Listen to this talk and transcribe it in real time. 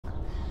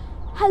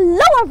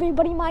Hello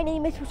everybody, my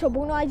name is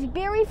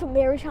Soborno from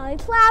Barry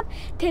Science Lab.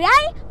 Today,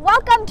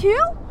 welcome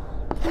to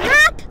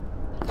Math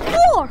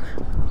 4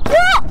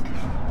 Book!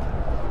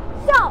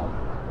 So,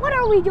 what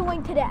are we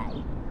doing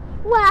today?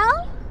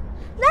 Well,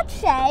 let's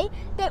say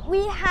that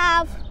we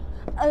have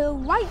a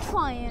right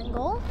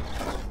triangle.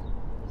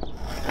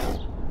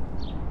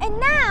 And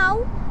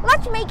now,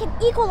 let's make an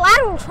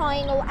equilateral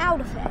triangle out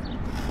of it.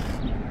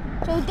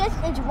 So this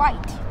is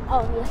right,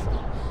 obviously.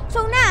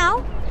 So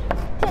now,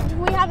 since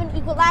we have an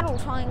equilateral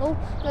triangle,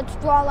 let's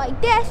draw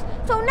like this.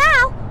 So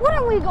now, what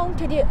are we going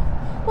to do?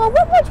 Well,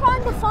 what we're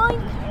trying to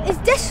find is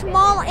this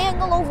small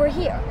angle over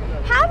here.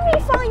 How do we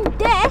find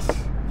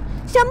this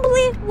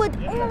simply with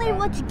only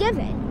what's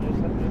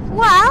given?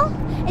 Well,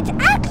 it's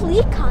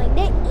actually kind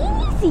of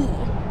easy.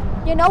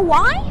 You know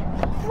why?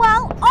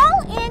 Well,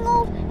 all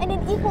angles in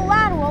an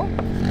equilateral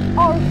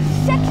are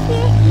 60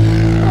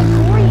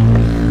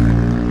 degrees.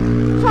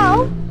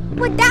 So,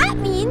 what that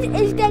means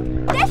is that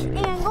this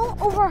angle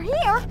over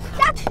here,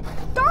 that's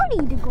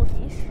 30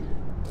 degrees.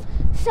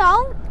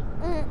 So,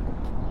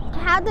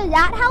 how does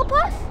that help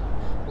us?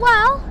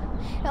 Well,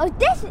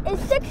 this is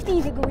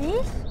 60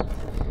 degrees,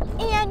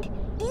 and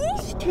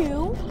these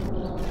two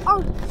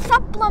are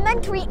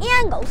supplementary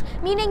angles,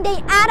 meaning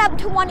they add up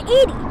to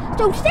 180.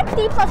 So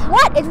 60 plus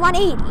what is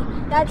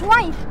 180? That's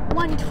right,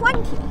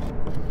 120.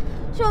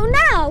 So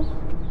now,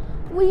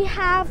 we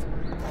have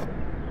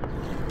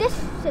this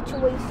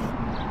situation.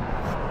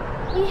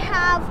 We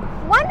have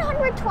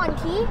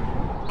 120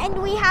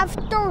 and we have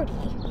 30.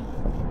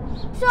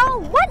 So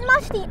what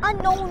must the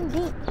unknown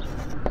be?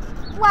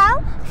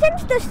 Well,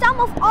 since the sum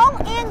of all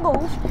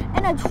angles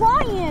in a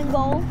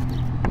triangle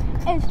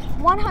is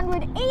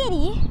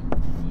 180,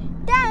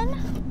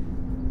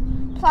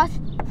 then plus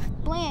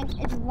blank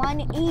is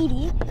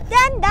 180,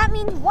 then that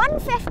means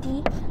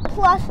 150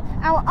 plus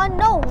our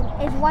unknown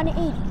is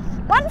 180.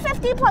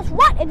 150 plus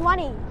what is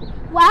 180?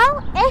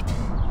 Well, it's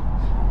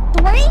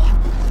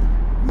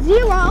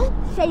 0,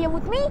 say it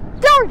with me,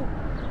 30.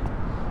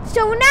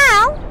 So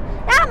now,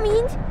 that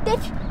means that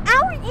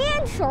our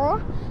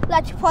answer,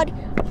 let's put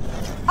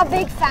a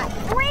big fat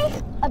 3,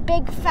 a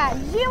big fat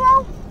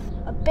 0,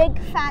 a big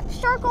fat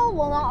circle,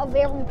 well not a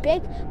very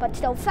big, but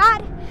still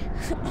fat,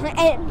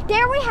 and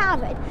there we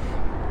have it,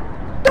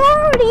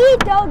 30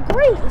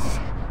 degrees.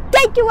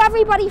 Thank you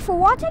everybody for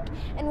watching,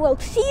 and we'll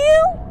see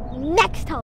you next time.